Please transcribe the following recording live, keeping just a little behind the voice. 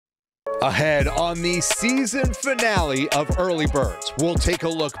Ahead on the season finale of Early Birds, we'll take a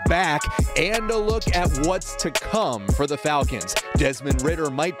look back and a look at what's to come for the Falcons. Desmond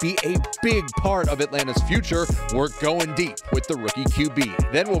Ridder might be a big part of Atlanta's future. We're going deep with the rookie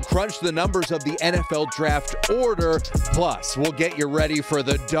QB. Then we'll crunch the numbers of the NFL draft order. Plus, we'll get you ready for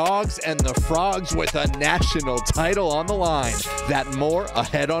the Dogs and the Frogs with a national title on the line. That and more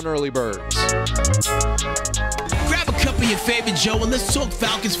ahead on Early Birds. Grab a cup of your favorite Joe and let's talk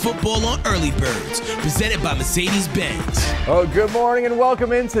Falcons football on Early Birds, presented by Mercedes-Benz. Oh, good morning and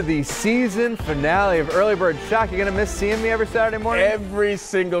welcome into the season finale of Early Bird. Shock, you gonna miss seeing me every Saturday morning? Every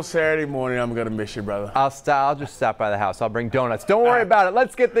single Saturday morning, I'm gonna miss you, brother. I'll just stop by the house. I'll bring donuts. Don't worry about it.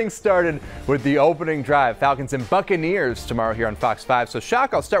 Let's get things started with the opening drive. Falcons and Buccaneers tomorrow here on Fox 5. So,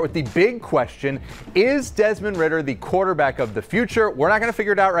 Shock, I'll start with the big question. Is Desmond Ridder the quarterback of the future? We're not gonna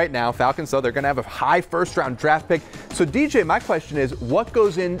figure it out right now. Falcons, though, they're gonna have a high first-round draft pick. So, DJ, my question is, what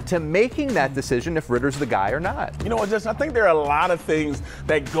goes into making that decision if Ridder's the guy or not? You know what, Justin? I think there are a lot of things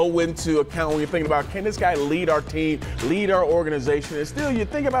that go into account when you're thinking about, can this guy lead our team, lead our organization? And still, you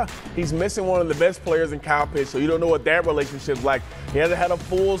think about, he's missing one of the best players in Kyle Pitts, so you don't know what that relationship's like. He hasn't had a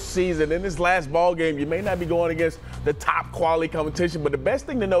full season. In this last ball game, you may not be going against the top quality competition, but the best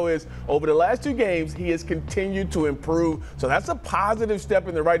thing to know is over the last two games, he has continued to improve. So that's a positive step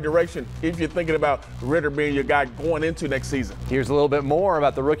in the right direction if you're thinking about Ridder being your guy going into next season. Here's a little bit more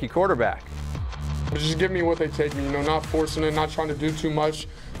about the rookie quarterback. Just give me what they take me, not forcing it, not trying to do too much,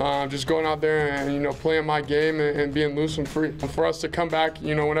 just going out there and, playing my game and being loose and free. And for us to come back,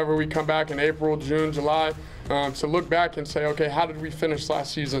 whenever we come back in April, June, July, to look back and say, okay, how did we finish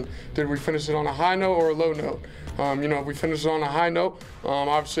last season? Did we finish it on a high note or a low note? If we finish it on a high note,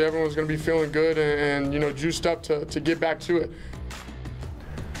 obviously everyone's going to be feeling good and juiced up to get back to it.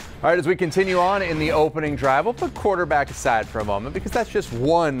 All right, as we continue on in the opening drive, we'll put quarterback aside for a moment because that's just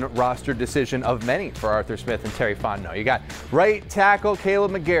one roster decision of many for Arthur Smith and Terry Fontenot. You got right tackle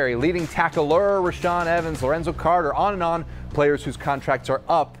Caleb McGarry, leading tackler Rashaan Evans, Lorenzo Carter, on and on, players whose contracts are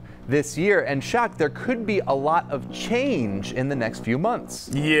up this year. And Shock, there could be a lot of change in the next few months.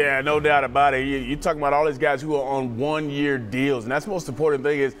 Yeah, no doubt about it. You're talking about all these guys who are on one-year deals, and that's the most important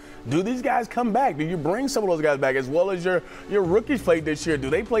thing is, do these guys come back? Do you bring some of those guys back as well as your rookies played this year? Do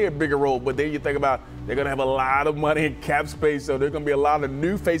they play a bigger role? But then you think about they're going to have a lot of money in cap space, so there's going to be a lot of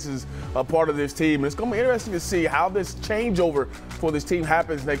new faces a part of this team. And it's going to be interesting to see how this changeover for this team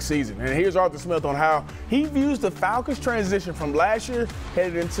happens next season. And here's Arthur Smith on how he views the Falcons' transition from last year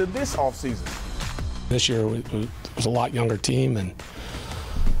headed into this offseason. This year it was a lot younger team, and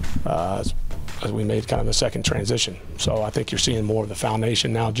as we made kind of the second transition. So I think you're seeing more of the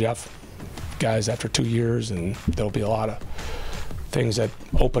foundation now, Jeff. Guys after 2 years, and there'll be a lot of things that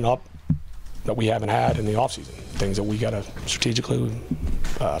open up that we haven't had in the offseason. Things that we got to strategically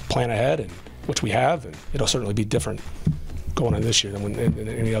plan ahead, and which we have, and it'll certainly be different going in this year than in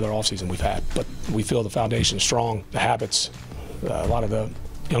any other offseason we've had. But we feel the foundation is strong, the habits, a lot of the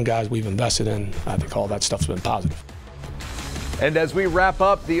young guys we've invested in. I think all that stuff's been positive. And as we wrap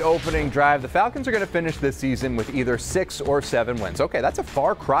up the opening drive, the Falcons are going to finish this season with either 6 or 7 wins. Okay, that's a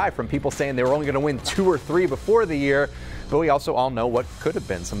far cry from people saying they were only going to win 2 or 3 before the year. But we also all know what could have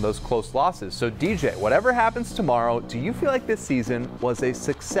been some of those close losses. So, DJ, whatever happens tomorrow, do you feel like this season was a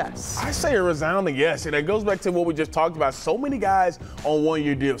success? I say a resounding yes. And it goes back to what we just talked about. So many guys on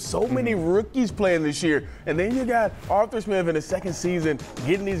one-year deals. So many rookies playing this year. And then you got Arthur Smith in his second season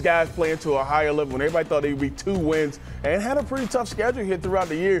getting these guys playing to a higher level when everybody thought they would be 2 wins and had a pretty tough schedule here throughout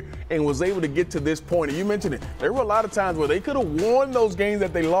the year and was able to get to this point. And you mentioned it. There were a lot of times where they could have won those games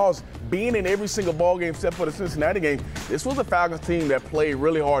that they lost, being in every single ball game except for the Cincinnati game. This was a Falcons team that played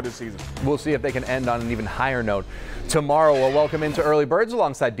really hard this season. We'll see if they can end on an even higher note. Tomorrow, we'll welcome into Early Birds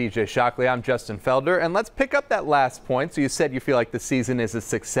alongside D.J. Shockley. I'm Justin Felder. And let's pick up that last point. So you said you feel like the season is a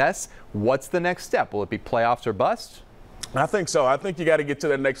success. What's the next step? Will it be playoffs or bust? I think so. I think you got to get to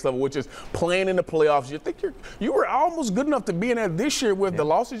that next level, which is playing in the playoffs. You think you were almost good enough to be in there this year with the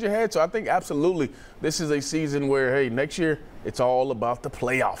losses you had. So I think absolutely this is a season where, hey, next year it's all about the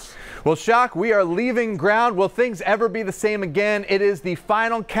playoffs. Well, Shock, we are leaving ground. Will things ever be the same again? It is the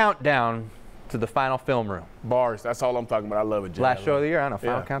final countdown to the final film room. Bars. That's all I'm talking about. I love it, Jay. Last show of the year. I don't know.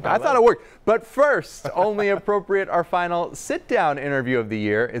 Final countdown. I thought it worked. But first, only appropriate, our final sit-down interview of the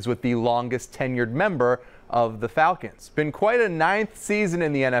year is with the longest tenured member of the Falcons. Been quite a 9th season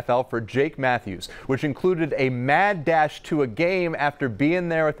in the NFL for Jake Matthews, which included a mad dash to a game after being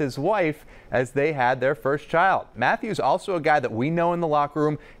there with his wife as they had their first child. Matthews, also a guy that we know in the locker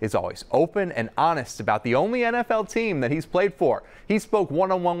room, is always open and honest about the only NFL team that he's played for. He spoke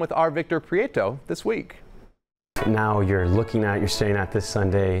one-on-one with our Victor Prieto this week. Now you're staring at this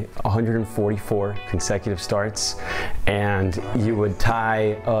Sunday, 144 consecutive starts, and you would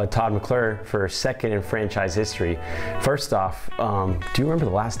tie Todd McClure for second in franchise history. First off, do you remember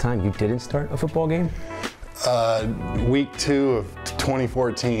the last time you didn't start a football game? Week 2 of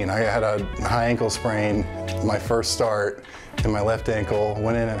 2014, I had a high ankle sprain, my first start in my left ankle,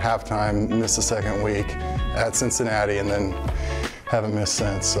 went in at halftime, missed the second week at Cincinnati, and then haven't missed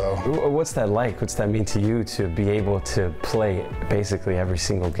since. So what's that like? What's that mean to you to be able to play basically every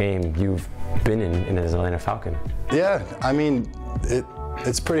single game you've been in as an Atlanta Falcon? Yeah, I mean,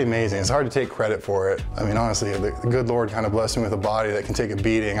 it's pretty amazing. It's hard to take credit for it. I mean, honestly, the good Lord kind of blessed me with a body that can take a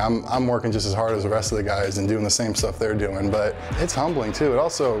beating. I'm working just as hard as the rest of the guys and doing the same stuff they're doing, but it's humbling too. It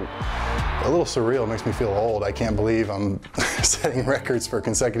also, a little surreal, makes me feel old. I can't believe I'm setting records for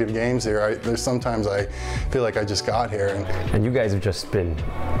consecutive games here. There's sometimes I feel like I just got here. And you guys have just been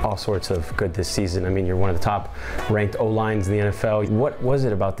all sorts of good this season. I mean, you're one of the top ranked O-lines in the NFL. What was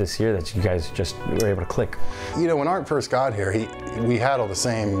it about this year that you guys just were able to click? You know, when Art first got here, we had all the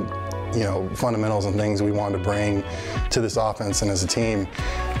same, you know, fundamentals and things we wanted to bring to this offense and as a team.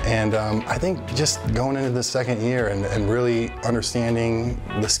 And I think just going into this second year and really understanding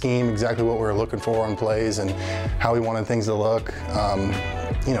the scheme, exactly what we were looking for on plays and how we wanted things to look,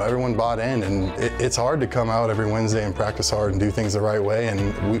 you know, everyone bought in, and it's hard to come out every Wednesday and practice hard and do things the right way.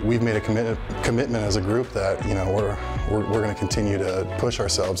 And we've made a commitment as a group that, you know, we're going to continue to push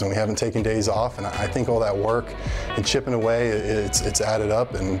ourselves, and we haven't taken days off. And I think all that work and chipping away, it's added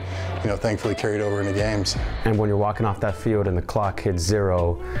up, and, you know, thankfully carried over into games. And when you're walking off that field and the clock hits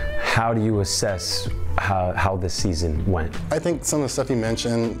 0, how do you assess how this season went? I think some of the stuff you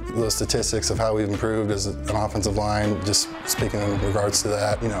mentioned, the statistics of how we've improved as an offensive line, just speaking in regards to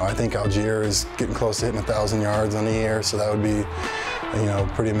that, you know, I think Algier is getting close to hitting 1,000 yards on the year, so that would be, you know,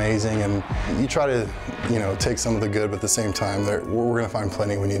 pretty amazing. And you try to, you know, take some of the good, but at the same time, we're going to find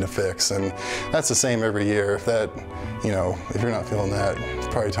plenty we need to fix. And that's the same every year. If that, you know, if you're not feeling that, it's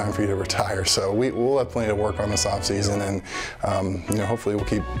probably time for you to retire. So we'll have plenty to work on this offseason, and, you know, hopefully we'll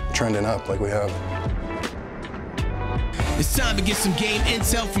keep trending up like we have. It's time to get some game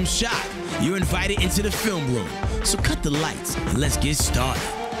intel from Shock. You're invited into the film room, so cut the lights and let's get started.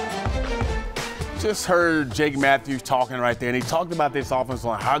 Just heard Jake Matthews talking right there, and he talked about this offensive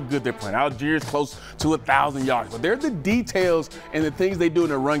line, how good they're playing. Algier's close to 1,000 yards, but they're the details and the things they do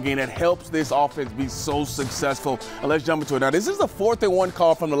in the run game that helps this offense be so successful. And let's jump into it. Now, this is the 4th and 1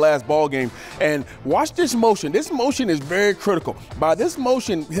 call from the last ball game, and watch this motion. This motion is very critical. By this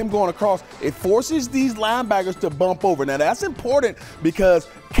motion, him going across, it forces these linebackers to bump over. Now, that's important because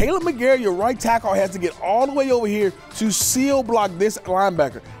Caleb McGarry, your right tackle, has to get all the way over here to seal block this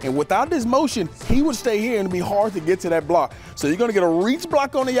linebacker. And without this motion, he would stay here and it'd be hard to get to that block. So you're going to get a reach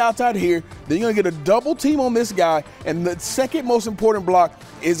block on the outside here. Then you're going to get a double team on this guy. And the second most important block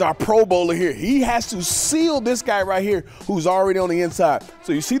is our Pro Bowler here. He has to seal this guy right here who's already on the inside.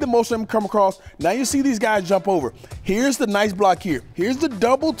 So you see the motion of him come across. Now you see these guys jump over. Here's the nice block here. Here's the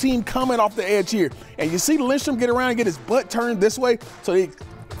double team coming off the edge here. And you see Lindstrom get around and get his butt turned this way. So he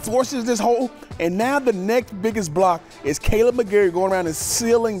forces this hole, and now the next biggest block is Caleb McGarry going around and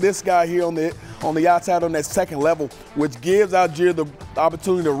sealing this guy here on the outside on that second level, which gives Algier the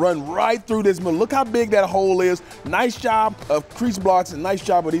opportunity to run right through this middle. Look how big that hole is. Nice job of crease blocks, and nice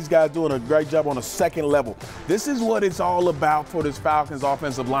job of these guys doing a great job on the second level. This is what it's all about for this Falcons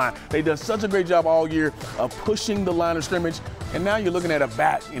offensive line. They've done such a great job all year of pushing the line of scrimmage, and now you're looking at a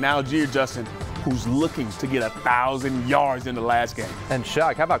bat in Algier, Justin, who's looking to get 1,000 yards in the last game. And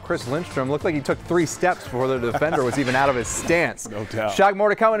Shock, how about Chris Lindstrom? Looked like he took 3 steps before the defender was even out of his stance. No doubt. Shock, more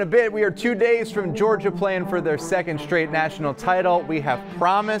to come in a bit. We are 2 days from Georgia playing for their 2nd straight national title. We have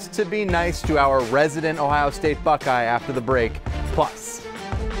promised to be nice to our resident Ohio State Buckeye after the break. Plus,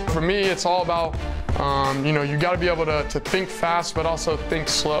 For me, it's all about, you know, you got to be able to think fast, but also think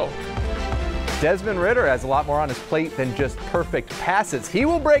slow. Desmond Ridder has a lot more on his plate than just perfect passes. He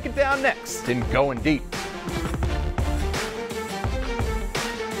will break it down next in Going Deep.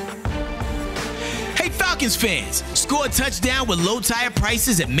 Hey Falcons fans, score a touchdown with low tire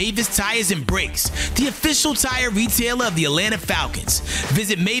prices at Mavis Tires and Brakes, the official tire retailer of the Atlanta Falcons.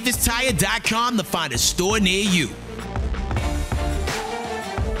 Visit MavisTire.com to find a store near you.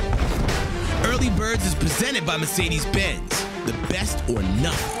 Early Birds is presented by Mercedes-Benz, the best or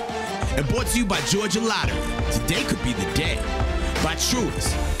nothing. And brought to you by Georgia Lottery. Today could be the day. By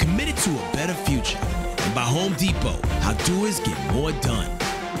Truist, committed to a better future. And by Home Depot, how doers get more done.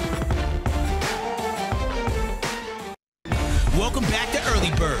 Welcome back to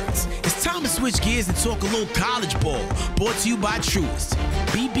Early Birds. It's time to switch gears and talk a little college ball. Brought to you by Truist.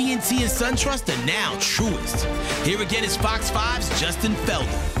 BB&T and SunTrust are now Truist. Here again is Fox 5's Justin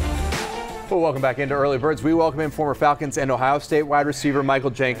Felder. Well, welcome back into Early Birds. We welcome in former Falcons and Ohio State wide receiver Michael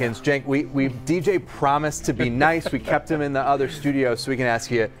Jenkins. Cenk, DJ promised to be nice. We kept him in the other studio so we can ask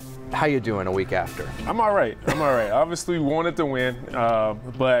you, how you doing a week after? I'm all right. Obviously, we wanted to win,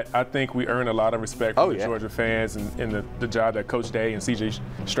 but I think we earned a lot of respect from the Georgia fans and the job that Coach Day and C.J.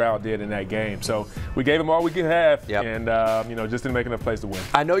 Stroud did in that game. So we gave them all we could have, and just didn't make enough plays to win.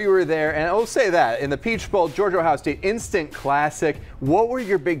 I know you were there, and I'll say that in the Peach Bowl, Georgia-Ohio State, instant classic. What were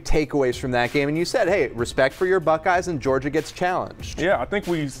your big takeaways from that game? And you said, hey, respect for your Buckeyes, and Georgia gets challenged. Yeah, I think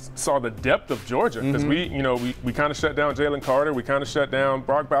we saw the depth of Georgia because we kind of shut down Jalen Carter, we kind of shut down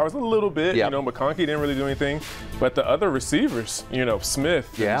Brock Bowers a little bit. McConkey didn't really do anything, but the other receivers, Smith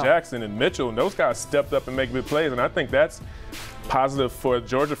and Jackson and Mitchell, and those guys stepped up and make big plays, and I think that's positive for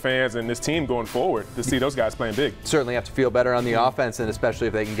Georgia fans and this team going forward to see those guys playing big. Certainly have to feel better on the offense, and especially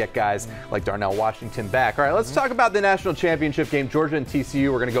if they can get guys like Darnell Washington back. All right, let's talk about the national championship game, Georgia and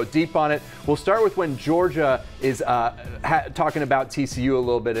TCU. We're going to go deep on it. We'll start with when Georgia is talking about TCU a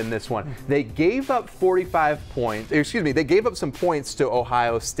little bit in this one. They gave up 45 points. They gave up some points to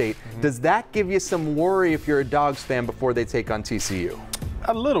Ohio State. Does that give you some worry if you're a Dogs fan before they take on TCU?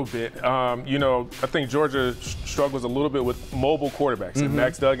 A little bit. I think Georgia struggles a little bit with mobile quarterbacks. And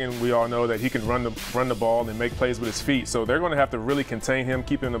Max Duggan, we all know that he can run the ball and make plays with his feet. So they're going to have to really contain him,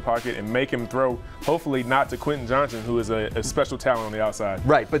 keep him in the pocket, and make him throw, hopefully not to Quentin Johnson, who is a special talent on the outside.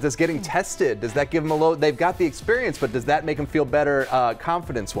 Right, but does getting tested, does that give them a load? They've got the experience, but does that make them feel better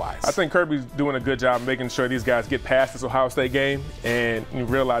confidence-wise? I think Kirby's doing a good job making sure these guys get past this Ohio State game and you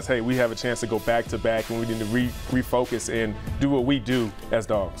realize, hey, we have a chance to go back-to-back, and we need to refocus and do what we do as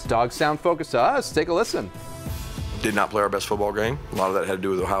Dogs. Dogs sound focused to us. Take a listen. Did not play our best football game. A lot of that had to do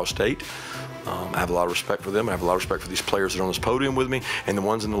with Ohio State. I have a lot of respect for them. I have a lot of respect for these players that are on this podium with me and the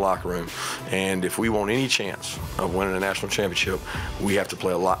ones in the locker room. And if we want any chance of winning a national championship, we have to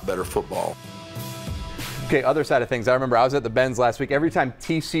play a lot better football. Okay, other side of things. I remember I was at the Benz last week. Every time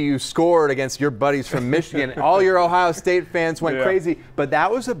TCU scored against your buddies from Michigan, all your Ohio State fans went crazy. But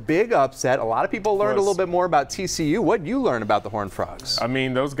that was a big upset. A lot of people learned a little bit more about TCU. What did you learn about the Horned Frogs? I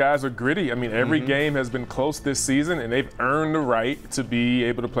mean, those guys are gritty. I mean, every game has been close this season, and they've earned the right to be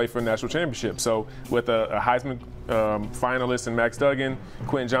able to play for a national championship. So with a Heisman finalist in Max Duggan,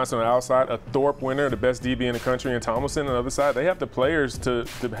 Quentin Johnson on the outside, a Thorpe winner, the best DB in the country, and Tomlinson on the other side, they have the players to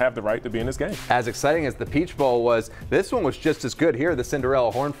have the right to be in this game. As exciting as the Peach Bowl was, this one was just as good. Here are the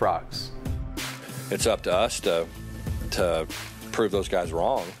Cinderella Horned Frogs. It's up to us to prove those guys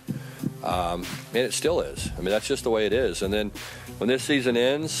wrong, and it still is. I mean, that's just the way it is. And then when this season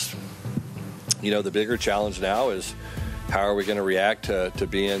ends, the bigger challenge now is how are we going to react to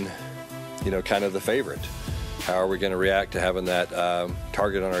being, kind of the favorite? How are we going to react to having that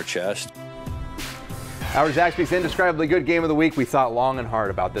target on our chest? Howard Zaxby's indescribably good game of the week. We thought long and hard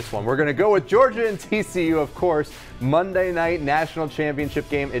about this one. We're going to go with Georgia and TCU, of course. Monday night national championship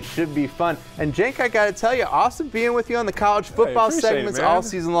game. It should be fun. And Cenk, I got to tell you, awesome being with you on the college football segments all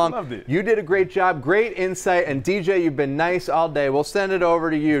season long. Loved it. You did a great job, great insight, and DJ, you've been nice all day. We'll send it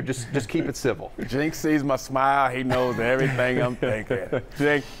over to you. Just keep it civil. Cenk sees my smile. He knows everything I'm thinking.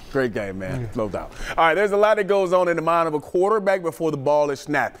 Cenk, great game, man. No doubt. All right, there's a lot that goes on in the mind of a quarterback before the ball is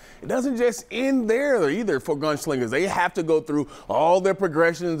snapped. It doesn't just end there either for gunslingers. They have to go through all their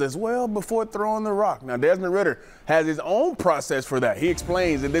progressions as well before throwing the rock. Now, Desmond Ridder has his own process for that. He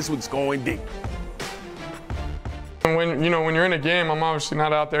explains that this one's going deep. When you're in a game, I'm obviously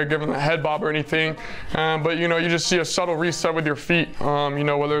not out there giving a head bob or anything, but you just see a subtle reset with your feet,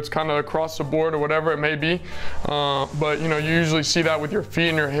 whether it's kind of across the board or whatever it may be, but you usually see that with your feet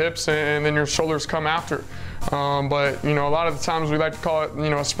and your hips, and then your shoulders come after. But a lot of the times we like to call it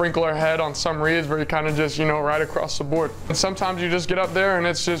a sprinkler head on some reads where you kind of just right across the board. And sometimes you just get up there and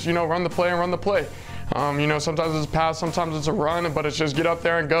it's just run the play and run the play. Sometimes it's a pass, sometimes it's a run, but it's just get up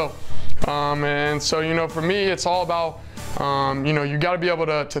there and go. And so, for me, it's all about, you got to be able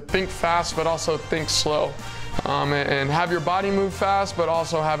to think fast, but also think slow. And have your body move fast, but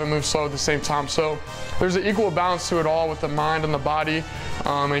also have it move slow at the same time. So there's an equal balance to it all with the mind and the body,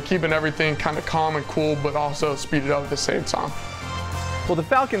 and keeping everything kind of calm and cool, but also speed it up at the same time. Well, the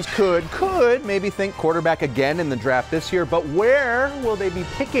Falcons could maybe think quarterback again in the draft this year, but where will they be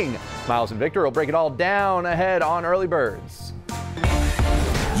picking? Miles and Victor will break it all down ahead on Early Birds.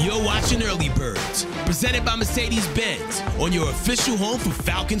 You're watching Early Birds, presented by Mercedes-Benz, on your official home for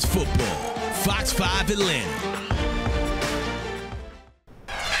Falcons football, Fox 5 Atlanta.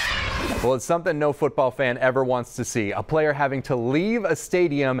 Well, it's something no football fan ever wants to see, a player having to leave a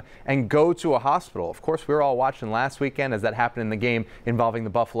stadium and go to a hospital. Of course, we were all watching last weekend as that happened in the game involving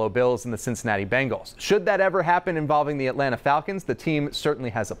the Buffalo Bills and the Cincinnati Bengals. Should that ever happen involving the Atlanta Falcons, the team certainly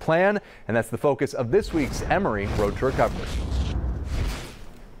has a plan, and that's the focus of this week's Emory Road to Recovery.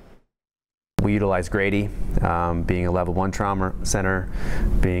 We utilize Grady, being a level 1 trauma center,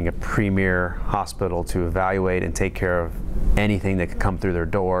 being a premier hospital to evaluate and take care of anything that could come through their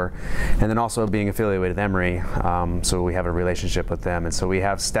door, and then also being affiliated with Emory, so we have a relationship with them. And so we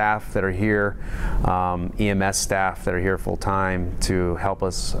have staff that are here, EMS staff that are here full time to help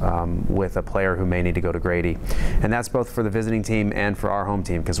us with a player who may need to go to Grady. And that's both for the visiting team and for our home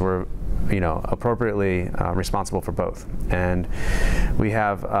team, because we're appropriately responsible for both. And we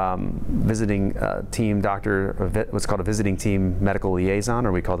have visiting team doctor, what's called a visiting team medical liaison,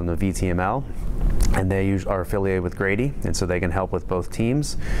 or we call them the VTML, and they are affiliated with Grady, and so they can help with both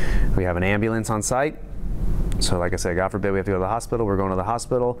teams. We have an ambulance on site. So like I said, God forbid we have to go to the hospital, we're going to the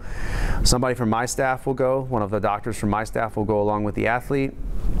hospital. Somebody from my staff will go, one of the doctors from my staff will go along with the athlete.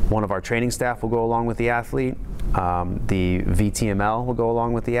 One of our training staff will go along with the athlete. The VTML will go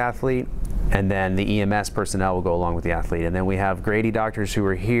along with the athlete. And then the EMS personnel will go along with the athlete. And then we have Grady doctors who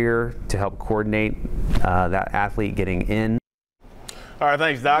are here to help coordinate that athlete getting in. All right,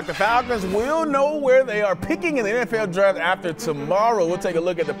 thanks, Doc. The Falcons will know where they are picking in the NFL draft after tomorrow. We'll take a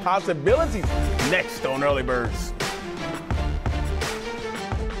look at the possibilities next on Early Birds.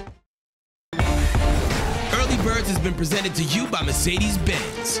 Early Birds has been presented to you by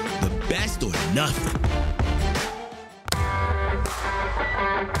Mercedes-Benz, the best or nothing.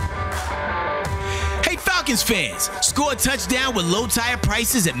 Hey Falcons fans, score a touchdown with low tire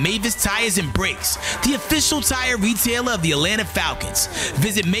prices at Mavis Tires and Brakes, the official tire retailer of the Atlanta Falcons.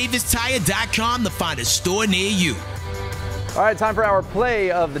 Visit MavisTire.com to find a store near you. All right, time for our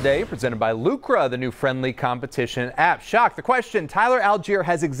play of the day, presented by Lucra, the new friendly competition app. Shock, the question, Tyler Algier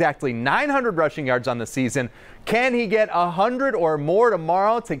has exactly 900 rushing yards on the season. Can he get 100 or more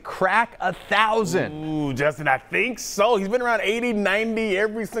tomorrow to crack 1,000? Ooh, Justin, I think so. He's been around 80, 90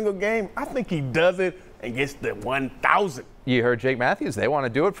 every single game. I think he does it and gets the 1,000. You heard Jake Matthews. They want to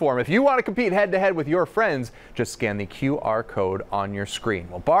do it for him. If you want to compete head-to-head with your friends, just scan the QR code on your screen.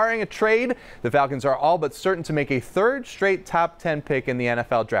 Well, barring a trade, the Falcons are all but certain to make a third straight top 10 pick in the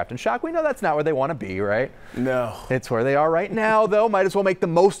NFL draft. And Shock, we know that's not where they want to be, right? No. It's where they are right now, though. Might as well make the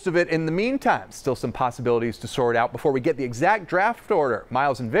most of it in the meantime. Still some possibilities to sort out before we get the exact draft order.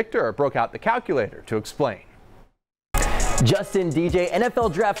 Miles and Victor broke out the calculator to explain. Justin, DJ,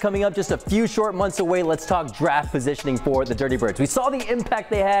 NFL draft coming up just a few short months away. Let's talk draft positioning for the Dirty Birds. We saw the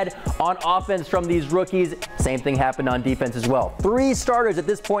impact they had on offense from these rookies. Same thing happened on defense as well. 3 starters at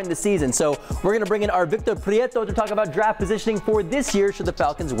this point in the season. So we're going to bring in our Victor Prieto to talk about draft positioning for this year should the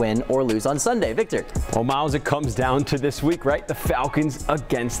Falcons win or lose on Sunday. Victor. Well, Miles, it comes down to this week, right? The Falcons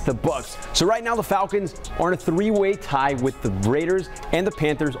against the Bucs. So right now the Falcons are in a 3-way tie with the Raiders and the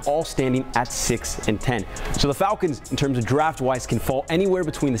Panthers, all standing at 6 and 10. So the Falcons, in terms of draft-wise, can fall anywhere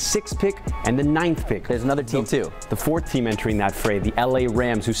between the 6th pick and the 9th pick. There's another team too. The 4th team entering that fray, the LA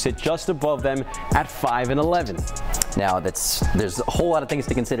Rams, who sit just above them at 5 and 11. Now, there's a whole lot of things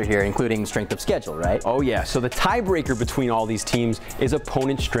to consider here, including strength of schedule, right? Oh yeah, so the tiebreaker between all these teams is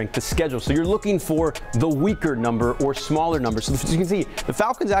opponent strength of schedule. So you're looking for the weaker number or smaller number. So as you can see, the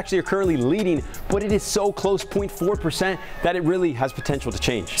Falcons actually are currently leading, but it is so close, 0.4%, that it really has potential to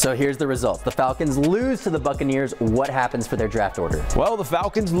change. So here's the results. The Falcons lose to the Buccaneers. What happens for their draft order? Well, the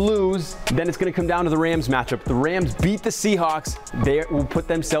Falcons lose, then it's going to come down to the Rams matchup. The Rams beat the Seahawks. They will put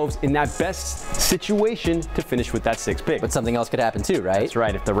themselves in that best situation to finish with that 6th pick. But something else could happen too, right? That's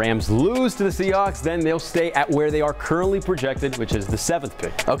right. If the Rams lose to the Seahawks, then they'll stay at where they are currently projected, which is the 7th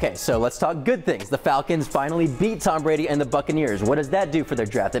pick. Okay, so let's talk good things. The Falcons finally beat Tom Brady and the Buccaneers. What does that do for their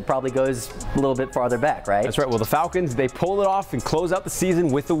draft? It probably goes a little bit farther back, right? That's right. Well, the Falcons, they pull it off and close out the season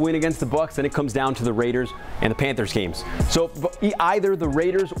with the win against the Bucs. Then it comes down to the Raiders and the Panthers games. So either the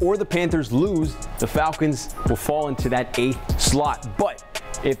Raiders or the Panthers lose, the Falcons will fall into that 8th slot. But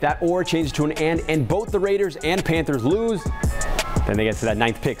if that or changes to an and both the Raiders and Panthers lose, then they get to that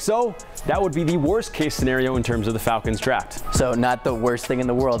 9th pick. So that would be the worst case scenario in terms of the Falcons draft. So not the worst thing in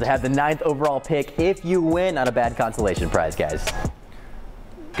the world to have the 9th overall pick if you win. Not a bad consolation prize, guys.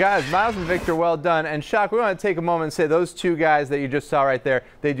 Guys, Miles and Victor, well done. And Shock, we want to take a moment and say those two guys that you just saw right there,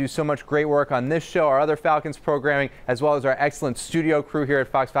 they do so much great work on this show, our other Falcons programming, as well as our excellent studio crew here at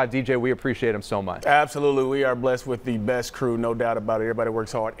Fox 5 DJ. We appreciate them so much. Absolutely. We are blessed with the best crew, no doubt about it. Everybody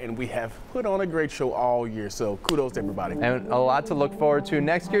works hard, and we have put on a great show all year. So kudos to everybody. And a lot to look forward to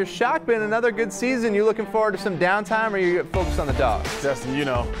next year. Shock, been another good season. You looking forward to some downtime, or you focused on the dogs? Justin, you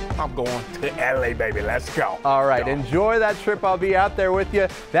know, I'm going to LA, baby. Let's go. All right. Enjoy that trip. I'll be out there with you.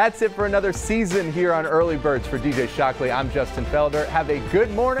 That's it for another season here on Early Birds. For DJ Shockley, I'm Justin Felder. Have a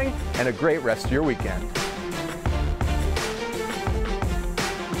good morning and a great rest of your weekend.